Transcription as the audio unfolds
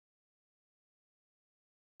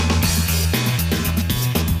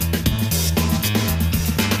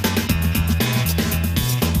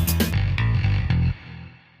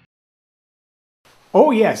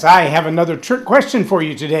Oh yes, I have another trick question for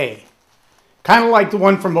you today. Kind of like the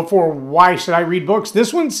one from before, why should I read books?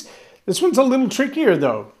 This one's a little trickier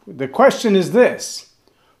though. The question is this: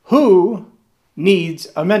 who needs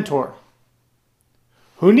a mentor?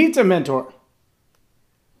 Who needs a mentor?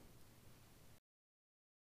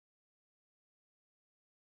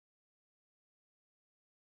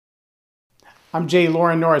 I'm Jay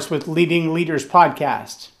Lauren Norris with Leading Leaders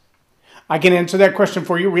Podcast. I can answer that question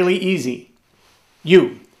for you really easy.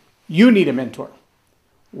 You need a mentor.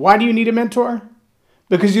 Why do you need a mentor?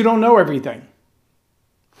 Because you don't know everything.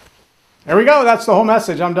 There we go. That's the whole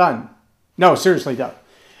message. I'm done. No, seriously, though.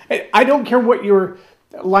 I don't care what your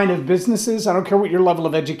line of business is. I don't care what your level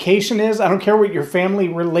of education is. I don't care what your family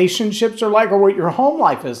relationships are like or what your home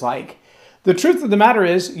life is like. The truth of the matter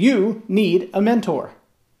is you need a mentor.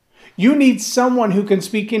 You need someone who can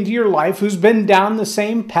speak into your life, who's been down the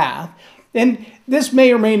same path. And this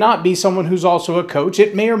may or may not be someone who's also a coach.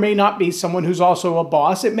 It may or may not be someone who's also a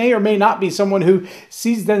boss. It may or may not be someone who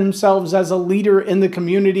sees themselves as a leader in the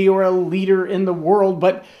community or a leader in the world.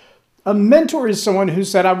 But a mentor is someone who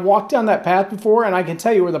said, I've walked down that path before and I can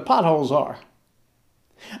tell you where the potholes are.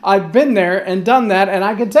 I've been there and done that, and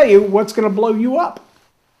I can tell you what's going to blow you up.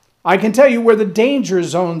 I can tell you where the danger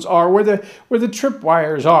zones are, where the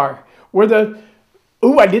tripwires are, where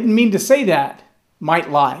I didn't mean to say that, might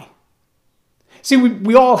lie. See,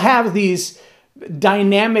 we all have these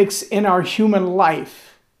dynamics in our human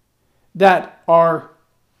life that are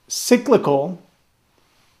cyclical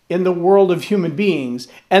in the world of human beings,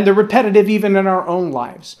 and they're repetitive even in our own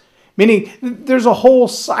lives. Meaning, there's a whole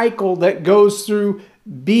cycle that goes through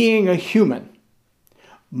being a human.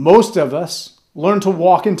 Most of us learn to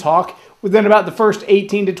walk and talk within about the first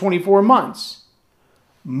 18 to 24 months.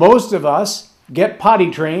 Most of us get potty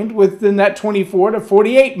trained within that 24 to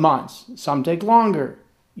 48 months. Some take longer.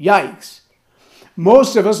 Yikes.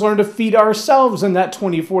 Most of us learn to feed ourselves in that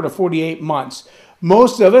 24 to 48 months.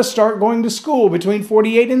 Most of us start going to school between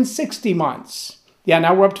 48 and 60 months. Yeah,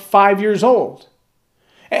 now we're up to 5 years old.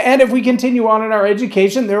 And if we continue on in our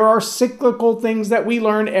education, there are cyclical things that we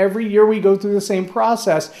learn every year. We go through the same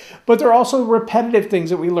process. But there are also repetitive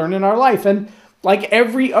things that we learn in our life. And like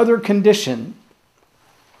every other condition,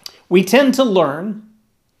 we tend to learn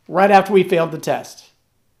right after we failed the test.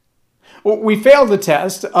 We failed the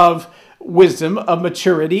test of wisdom, of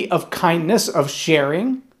maturity, of kindness, of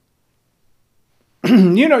sharing.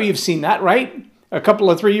 You've seen that, right? A couple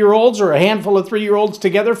of 3-year-olds or a handful of 3-year-olds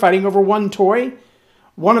together fighting over one toy.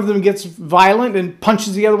 One of them gets violent and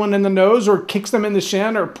punches the other one in the nose or kicks them in the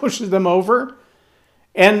shin or pushes them over.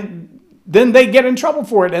 And then they get in trouble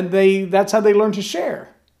for it, and that's how they learn to share.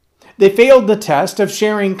 They failed the test of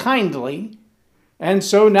sharing kindly, and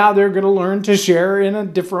so now they're going to learn to share in a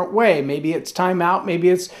different way. Maybe it's timeout, maybe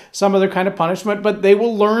it's some other kind of punishment, but they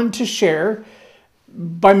will learn to share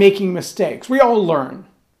by making mistakes. We all learn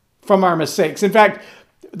from our mistakes. In fact,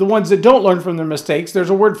 the ones that don't learn from their mistakes, there's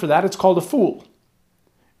a word for that. It's called a fool.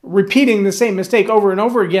 Repeating the same mistake over and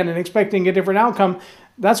over again and expecting a different outcome,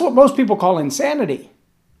 that's what most people call insanity.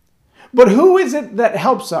 But who is it that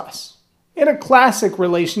helps us? In a classic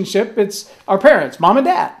relationship, it's our parents, mom and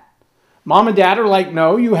dad. Mom and dad are like,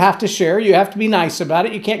 no, you have to share. You have to be nice about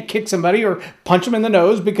it. You can't kick somebody or punch them in the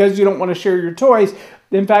nose because you don't want to share your toys.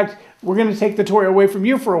 In fact, we're going to take the toy away from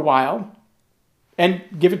you for a while and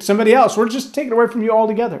give it to somebody else. We're just taking it away from you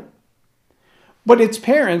altogether. But it's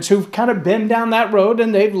parents who've kind of been down that road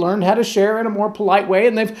and they've learned how to share in a more polite way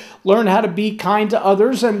and they've learned how to be kind to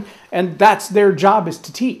others, and that's their job, is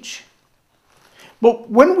to teach.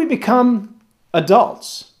 But when we become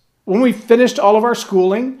adults, when we finished all of our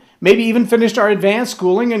schooling, maybe even finished our advanced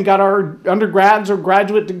schooling and got our undergrads or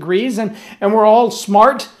graduate degrees, and we're all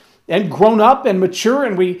smart and grown up and mature,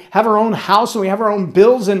 and we have our own house and we have our own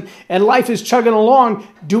bills, and life is chugging along,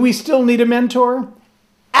 do we still need a mentor?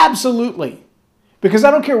 Absolutely. Because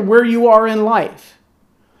I don't care where you are in life.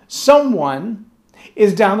 Someone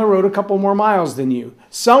is down the road a couple more miles than you.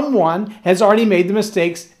 Someone has already made the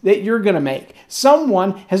mistakes that you're going to make.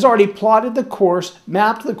 Someone has already plotted the course,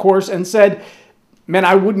 mapped the course, and said, man,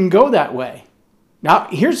 I wouldn't go that way. Now,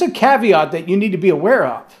 here's a caveat that you need to be aware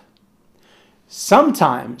of.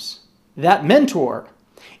 Sometimes that mentor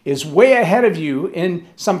is way ahead of you in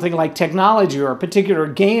something like technology or a particular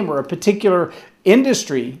game or a particular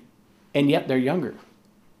industry, and yet they're younger.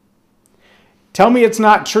 Tell me it's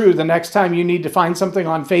not true the next time you need to find something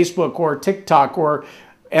on Facebook or TikTok,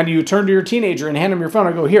 and you turn to your teenager and hand them your phone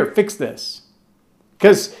and go, here, fix this.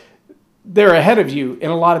 Because they're ahead of you in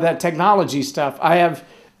a lot of that technology stuff. I have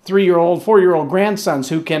 3-year-old, 4-year-old grandsons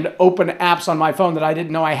who can open apps on my phone that I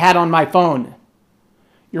didn't know I had on my phone.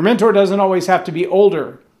 Your mentor doesn't always have to be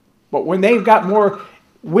older, but when they've got more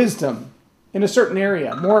wisdom in a certain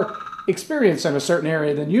area, more experience in a certain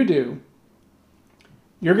area than you do,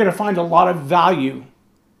 you're going to find a lot of value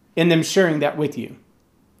in them sharing that with you.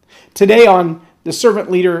 Today on the Servant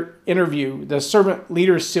Leader interview, the Servant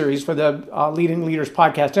Leaders series for the Leading Leaders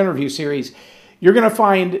podcast interview series, you're going to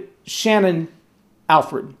find Shannon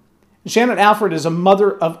Alfred. Shannon Alfred is a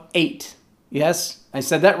mother of 8. Yes, I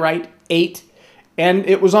said that right, 8. And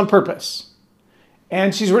it was on purpose.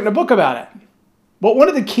 And she's written a book about it. But one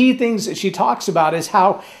of the key things that she talks about is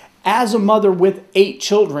how, as a mother with 8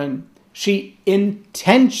 children, she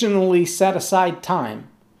intentionally set aside time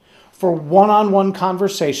for one-on-one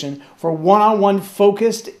conversation, for one-on-one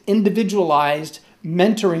focused, individualized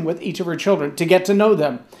mentoring with each of her children to get to know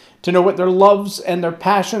them, to know what their loves and their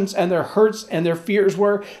passions and their hurts and their fears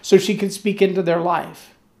were so she could speak into their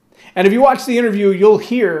life. And if you watch the interview, you'll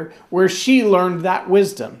hear where she learned that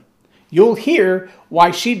wisdom. You'll hear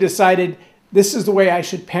why she decided this is the way I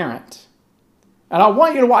should parent. And I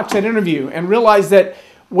want you to watch that interview and realize that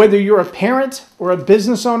whether you're a parent or a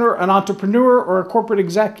business owner, an entrepreneur, or a corporate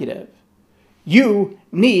executive, you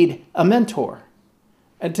need a mentor.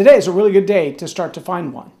 And today is a really good day to start to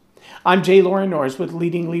find one. I'm J. Loren Norris with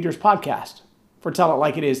Leading Leaders Podcast for Tell It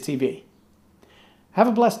Like It Is TV. Have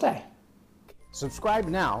a blessed day. Subscribe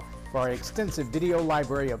now for our extensive video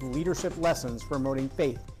library of leadership lessons promoting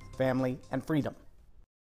faith, family, and freedom.